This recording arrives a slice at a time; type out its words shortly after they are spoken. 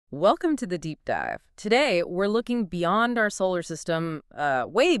Welcome to the deep dive. Today, we're looking beyond our solar system,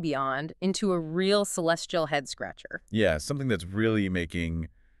 way beyond, into a real celestial head scratcher. Yeah, something that's really making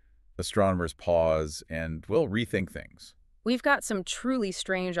astronomers pause and, well, rethink things. We've got some truly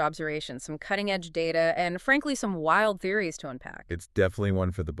strange observations, some cutting-edge data, and frankly, some wild theories to unpack. It's definitely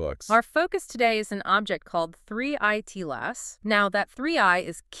one for the books. Our focus today is an object called 3I TLAS. Now, that 3I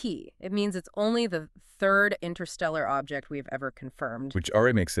is key. It means it's only the third interstellar object we've ever confirmed. Which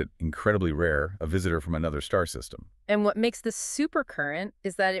already makes it incredibly rare, a visitor from another star system. And what makes this super current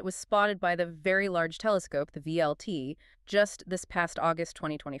is that it was spotted by the Very Large Telescope, the VLT, just this past August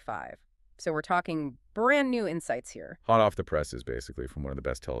 2025. So we're talking brand new insights here. Hot off the presses, basically, from one of the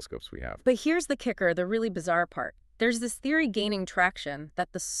best telescopes we have. But here's the kicker, the really bizarre part. There's this theory gaining traction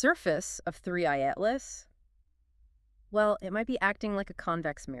that the surface of 3I Atlas, well, it might be acting like a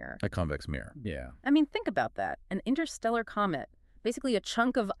convex mirror. A convex mirror, yeah. I mean, think about that. An interstellar comet, basically a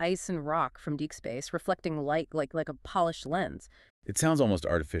chunk of ice and rock from deep space reflecting light like a polished lens. It sounds almost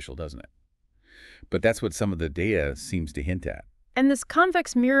artificial, doesn't it? But that's what some of the data seems to hint at. And this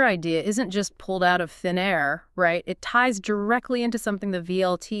convex mirror idea isn't just pulled out of thin air, right? It ties directly into something the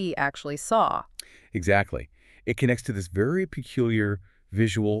VLT actually saw. Exactly. It connects to this very peculiar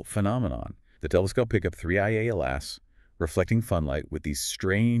visual phenomenon. The telescope picked up 3I ALS, reflecting sunlight with these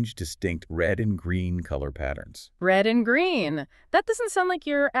strange, distinct red and green color patterns. Red and green. That doesn't sound like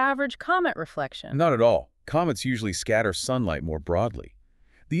your average comet reflection. Not at all. Comets usually scatter sunlight more broadly.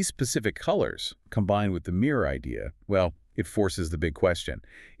 These specific colors, combined with the mirror idea, well, it forces the big question.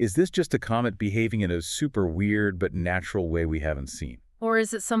 Is this just a comet behaving in a super weird but natural way we haven't seen? Or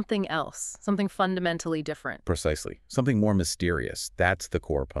is it something else, something fundamentally different? Precisely. Something more mysterious. That's the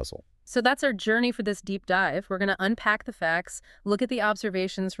core puzzle. So that's our journey for this deep dive. We're going to unpack the facts, look at the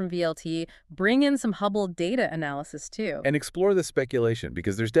observations from VLT, bring in some Hubble data analysis too. And explore the speculation,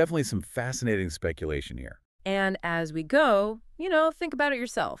 because there's definitely some fascinating speculation here. And as we go, think about it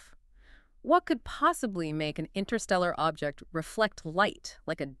yourself. What could possibly make an interstellar object reflect light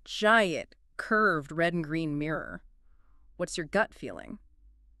like a giant, curved red and green mirror? What's your gut feeling?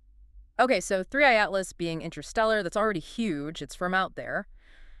 Okay, so 3I Atlas being interstellar, that's already huge. It's from out there.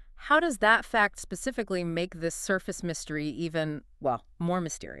 How does that fact specifically make this surface mystery even, well, more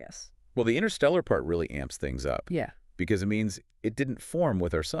mysterious? Well, the interstellar part really amps things up. Yeah. Because it means it didn't form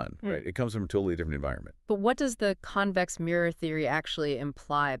with our sun, right? It comes from a totally different environment. But what does the convex mirror theory actually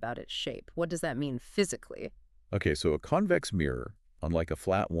imply about its shape? What does that mean physically? Okay, so a convex mirror, unlike a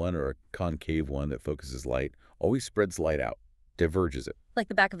flat one or a concave one that focuses light, always spreads light out, diverges it. Like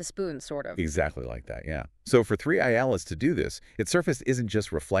the back of a spoon, sort of. Exactly like that, yeah. So for 3I Atlas to do this, its surface isn't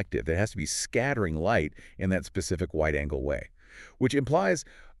just reflective. It has to be scattering light in that specific wide-angle way, which implies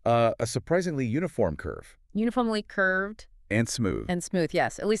a surprisingly uniform curve. Uniformly curved. And smooth. And smooth,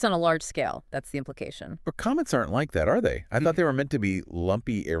 yes. At least on a large scale. That's the implication. But comets aren't like that, are they? I thought they were meant to be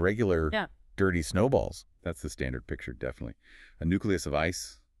lumpy, irregular, dirty snowballs. That's the standard picture, definitely. A nucleus of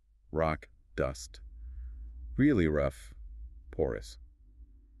ice, rock, dust. Really rough, porous.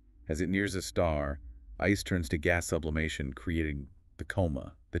 As it nears a star, ice turns to gas sublimation, creating the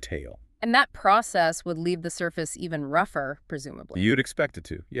coma, the tail. And that process would leave the surface even rougher, presumably. You'd expect it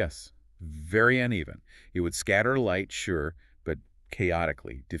to, yes. Very uneven. It would scatter light, sure, but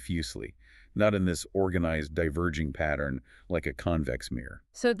chaotically, diffusely. Not in this organized, diverging pattern like a convex mirror.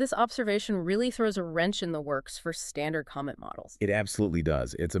 So this observation really throws a wrench in the works for standard comet models. It absolutely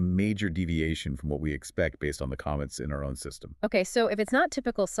does. It's a major deviation from what we expect based on the comets in our own system. Okay, so if it's not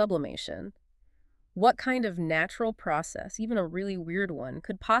typical sublimation, what kind of natural process, even a really weird one,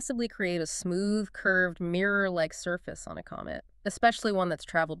 could possibly create a smooth, curved, mirror-like surface on a comet, especially one that's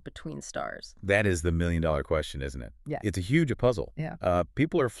traveled between stars? That is the million-dollar question, isn't it? Yeah. It's a huge puzzle. Yeah.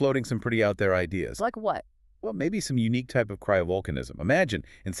 People are floating some pretty out-there ideas. Like what? Well, maybe some unique type of cryovolcanism. Imagine,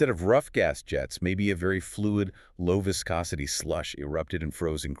 instead of rough gas jets, maybe a very fluid, low-viscosity slush erupted and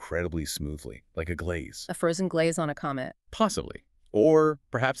froze incredibly smoothly, like a glaze. A frozen glaze on a comet. Possibly. Or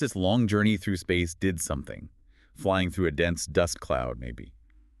perhaps its long journey through space did something. Flying through a dense dust cloud, maybe.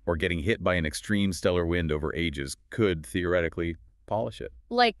 Or getting hit by an extreme stellar wind over ages could, theoretically, polish it.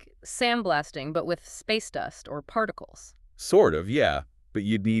 Like sandblasting, but with space dust or particles. Sort of, yeah. But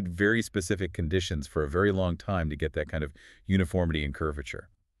you'd need very specific conditions for a very long time to get that kind of uniformity and curvature.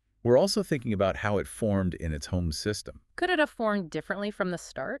 We're also thinking about how it formed in its home system. Could it have formed differently from the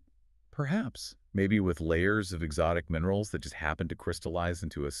start? Perhaps. Maybe with layers of exotic minerals that just happen to crystallize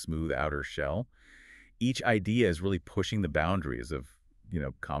into a smooth outer shell. Each idea is really pushing the boundaries of,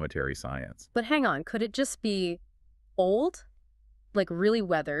 cometary science. But hang on, could it just be old? Like really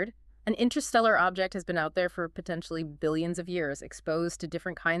weathered, An interstellar object has been out there for potentially billions of years, exposed to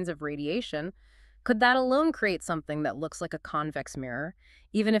different kinds of radiation. Could that alone create something that looks like a convex mirror,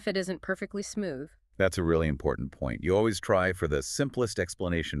 even if it isn't perfectly smooth? That's a really important point. You always try for the simplest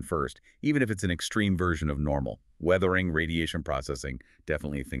explanation first, even if it's an extreme version of normal. Weathering, radiation processing,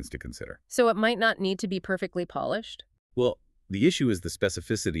 definitely things to consider. So it might not need to be perfectly polished? Well, the issue is the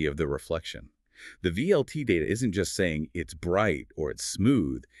specificity of the reflection. The VLT data isn't just saying it's bright or it's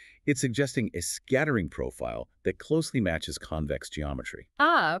smooth, it's suggesting a scattering profile that closely matches convex geometry.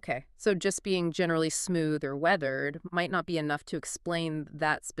 Ah, okay. So just being generally smooth or weathered might not be enough to explain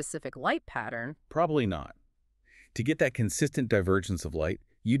that specific light pattern. Probably not. To get that consistent divergence of light,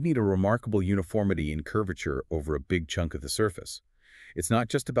 you'd need a remarkable uniformity in curvature over a big chunk of the surface. It's not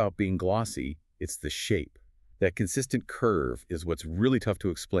just about being glossy, it's the shape. That consistent curve is what's really tough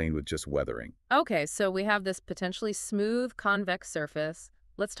to explain with just weathering. Okay, so we have this potentially smooth convex surface.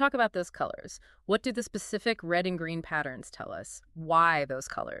 Let's talk about those colors. What do the specific red and green patterns tell us? Why those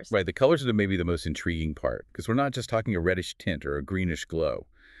colors? Right, the colors are maybe the most intriguing part, because we're not just talking a reddish tint or a greenish glow.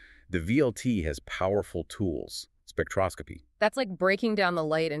 The VLT has powerful tools, spectroscopy. That's like breaking down the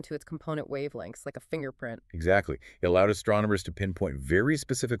light into its component wavelengths, like a fingerprint. Exactly. It allowed astronomers to pinpoint very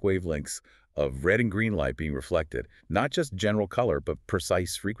specific wavelengths of red and green light being reflected, not just general color, but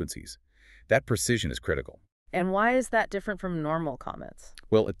precise frequencies. That precision is critical. And why is that different from normal comets?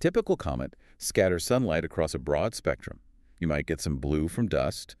 Well, a typical comet scatters sunlight across a broad spectrum. You might get some blue from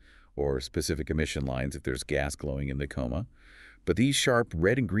dust, or specific emission lines if there's gas glowing in the coma. But these sharp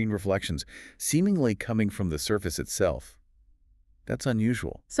red and green reflections, seemingly coming from the surface itself, that's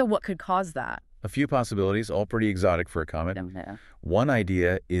unusual. So what could cause that? A few possibilities, all pretty exotic for a comet. One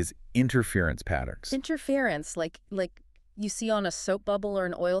idea is interference patterns. Interference, like you see on a soap bubble or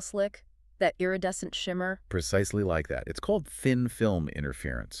an oil slick? That iridescent shimmer? Precisely like that. It's called thin film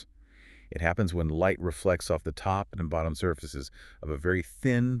interference. It happens when light reflects off the top and bottom surfaces of a very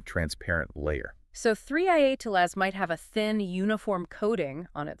thin, transparent layer. So 3IA Tellez might have a thin, uniform coating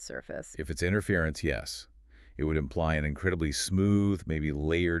on its surface. If it's interference, yes. It would imply an incredibly smooth, maybe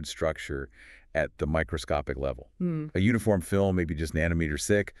layered structure at the microscopic level. A uniform film, maybe just nanometers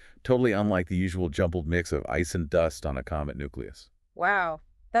thick, totally unlike the usual jumbled mix of ice and dust on a comet nucleus. Wow.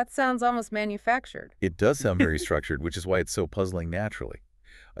 That sounds almost manufactured. It does sound very structured, which is why it's so puzzling naturally.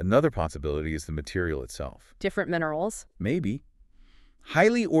 Another possibility is the material itself. Different minerals? Maybe.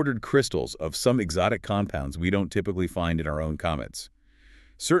 Highly ordered crystals of some exotic compounds we don't typically find in our own comets.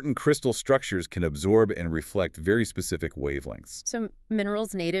 Certain crystal structures can absorb and reflect very specific wavelengths. So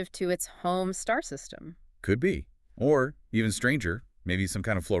minerals native to its home star system? Could be. Or, even stranger, maybe some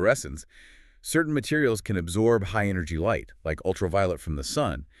kind of fluorescence. Certain materials can absorb high-energy light, like ultraviolet from the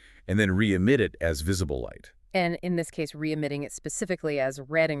sun, and then re-emit it as visible light. And in this case, re-emitting it specifically as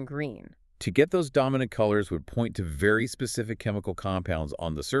red and green. To get those dominant colors would point to very specific chemical compounds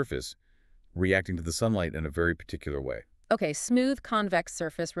on the surface, reacting to the sunlight in a very particular way. Okay, smooth convex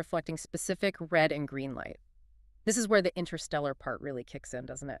surface reflecting specific red and green light. This is where the interstellar part really kicks in,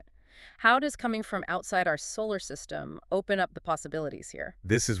 doesn't it? How does coming from outside our solar system open up the possibilities here?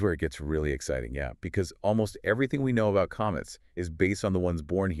 This is where it gets really exciting, yeah, because almost everything we know about comets is based on the ones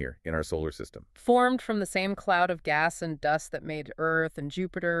born here in our solar system. Formed from the same cloud of gas and dust that made Earth and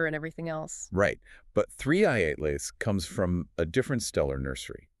Jupiter and everything else. Right, but 3I Atlas comes from a different stellar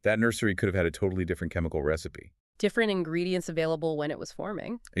nursery. That nursery could have had a totally different chemical recipe. Different ingredients available when it was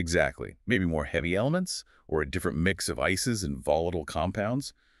forming. Exactly. Maybe more heavy elements, or a different mix of ices and volatile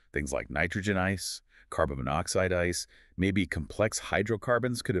compounds. Things like nitrogen ice, carbon monoxide ice, maybe complex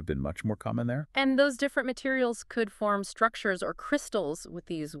hydrocarbons could have been much more common there. And those different materials could form structures or crystals with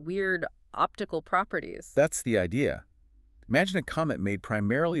these weird optical properties. That's the idea. Imagine a comet made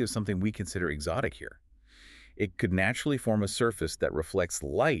primarily of something we consider exotic here. It could naturally form a surface that reflects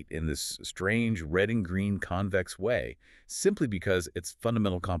light in this strange red and green convex way, simply because its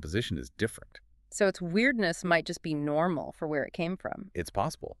fundamental composition is different. So its weirdness might just be normal for where it came from. It's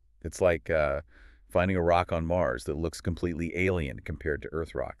possible. It's like finding a rock on Mars that looks completely alien compared to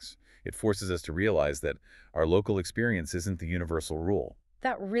Earth rocks. It forces us to realize that our local experience isn't the universal rule.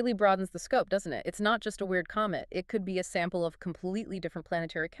 That really broadens the scope, doesn't it? It's not just a weird comet. It could be a sample of completely different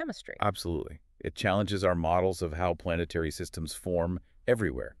planetary chemistry. Absolutely. It challenges our models of how planetary systems form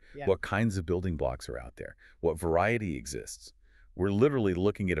everywhere. Yeah. What kinds of building blocks are out there? What variety exists? We're literally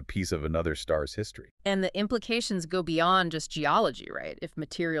looking at a piece of another star's history. And the implications go beyond just geology, right? If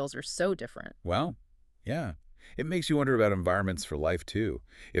materials are so different. Well, yeah. It makes you wonder about environments for life, too.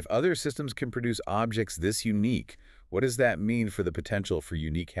 If other systems can produce objects this unique, what does that mean for the potential for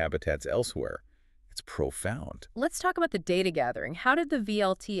unique habitats elsewhere? It's That's profound. Let's talk about the data gathering. How did the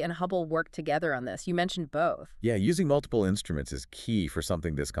VLT and Hubble work together on this? You mentioned both. Yeah, using multiple instruments is key for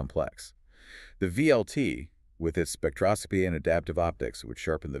something this complex. The VLT, with its spectroscopy and adaptive optics, which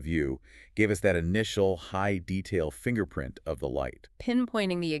sharpen the view, gave us that initial high-detail fingerprint of the light.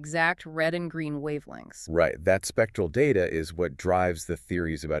 Pinpointing the exact red and green wavelengths. Right, that spectral data is what drives the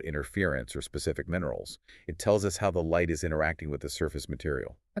theories about interference or specific minerals. It tells us how the light is interacting with the surface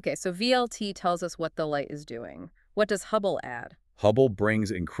material. Okay, so VLT tells us what the light is doing. What does Hubble add? Hubble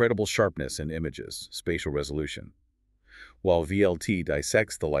brings incredible sharpness in images, spatial resolution. While VLT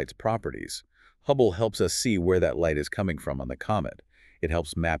dissects the light's properties, Hubble helps us see where that light is coming from on the comet. It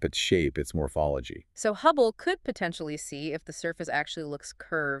helps map its shape, its morphology. So Hubble could potentially see if the surface actually looks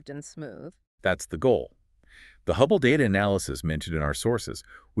curved and smooth. That's the goal. The Hubble data analysis mentioned in our sources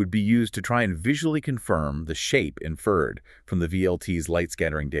would be used to try and visually confirm the shape inferred from the VLT's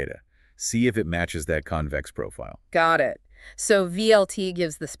light-scattering data. See if it matches that convex profile. Got it. So VLT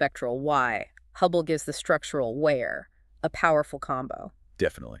gives the spectral why, Hubble gives the structural where. A powerful combo.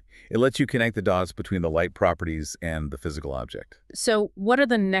 Definitely. It lets you connect the dots between the light properties and the physical object. So what are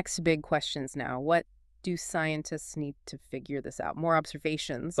the next big questions now? What do scientists need to figure this out? More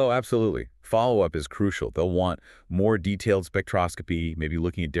observations? Oh, absolutely. Follow-up is crucial. They'll want more detailed spectroscopy, maybe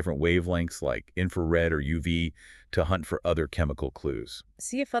looking at different wavelengths like infrared or UV to hunt for other chemical clues.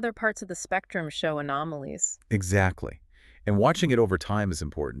 See if other parts of the spectrum show anomalies. Exactly. And watching it over time is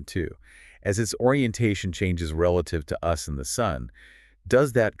important too. As its orientation changes relative to us and the sun,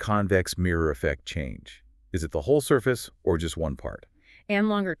 does that convex mirror effect change? Is it the whole surface or just one part? And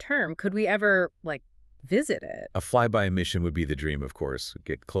longer term, could we ever, visit it? A flyby mission would be the dream, of course.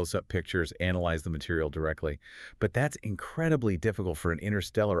 Get close-up pictures, analyze the material directly. But that's incredibly difficult for an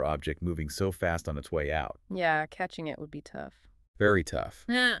interstellar object moving so fast on its way out. Yeah, catching it would be tough. Very tough.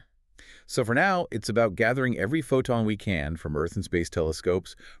 Yeah. So for now, it's about gathering every photon we can from Earth and space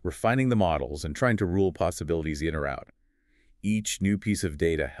telescopes, refining the models, and trying to rule possibilities in or out. Each new piece of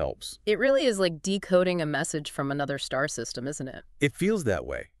data helps. It really is like decoding a message from another star system, isn't it? It feels that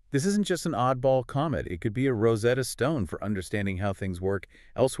way. This isn't just an oddball comet. It could be a Rosetta Stone for understanding how things work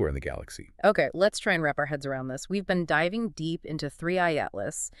elsewhere in the galaxy. Okay, let's try and wrap our heads around this. We've been diving deep into 3I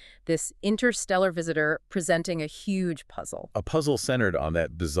Atlas, this interstellar visitor presenting a huge puzzle. A puzzle centered on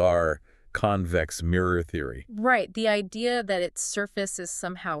that bizarre convex mirror theory. Right, the idea that its surface is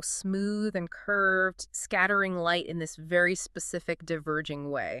somehow smooth and curved, scattering light in this very specific diverging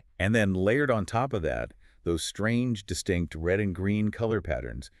way. And then layered on top of that, those strange, distinct red and green color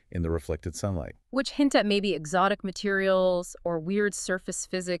patterns in the reflected sunlight. Which hint at maybe exotic materials or weird surface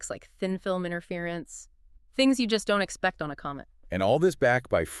physics like thin film interference. Things you just don't expect on a comet. And all this backed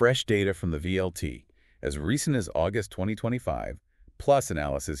by fresh data from the VLT, as recent as August 2025, plus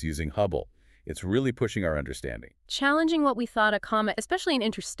analysis using Hubble. It's really pushing our understanding. Challenging what we thought a comet, especially an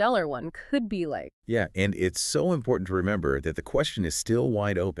interstellar one, could be like. Yeah, and it's so important to remember that the question is still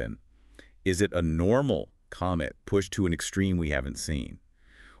wide open. Is it a normal comet pushed to an extreme we haven't seen?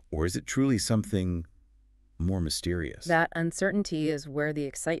 Or is it truly something more mysterious? That uncertainty is where the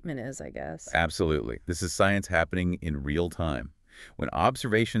excitement is, I guess. Absolutely. This is science happening in real time. When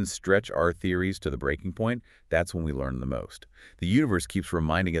observations stretch our theories to the breaking point, that's when we learn the most. The universe keeps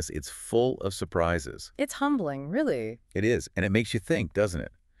reminding us it's full of surprises. It's humbling, really. It is, and it makes you think, doesn't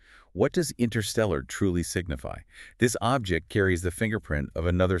it? What does interstellar truly signify? This object carries the fingerprint of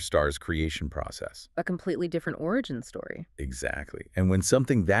another star's creation process. A completely different origin story. Exactly. And when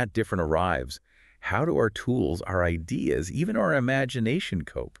something that different arrives, how do our tools, our ideas, even our imagination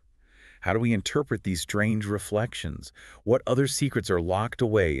cope? How do we interpret these strange reflections? What other secrets are locked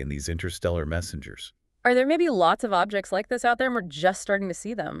away in these interstellar messengers? Are there maybe lots of objects like this out there and we're just starting to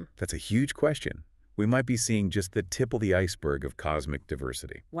see them? That's a huge question. We might be seeing just the tip of the iceberg of cosmic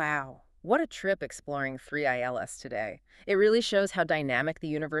diversity. Wow. What a trip exploring 3ILS today. It really shows how dynamic the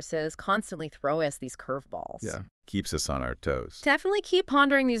universe is, constantly throwing us these curveballs. Yeah, keeps us on our toes. Definitely keep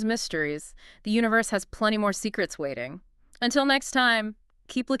pondering these mysteries. The universe has plenty more secrets waiting. Until next time,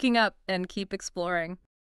 keep looking up and keep exploring.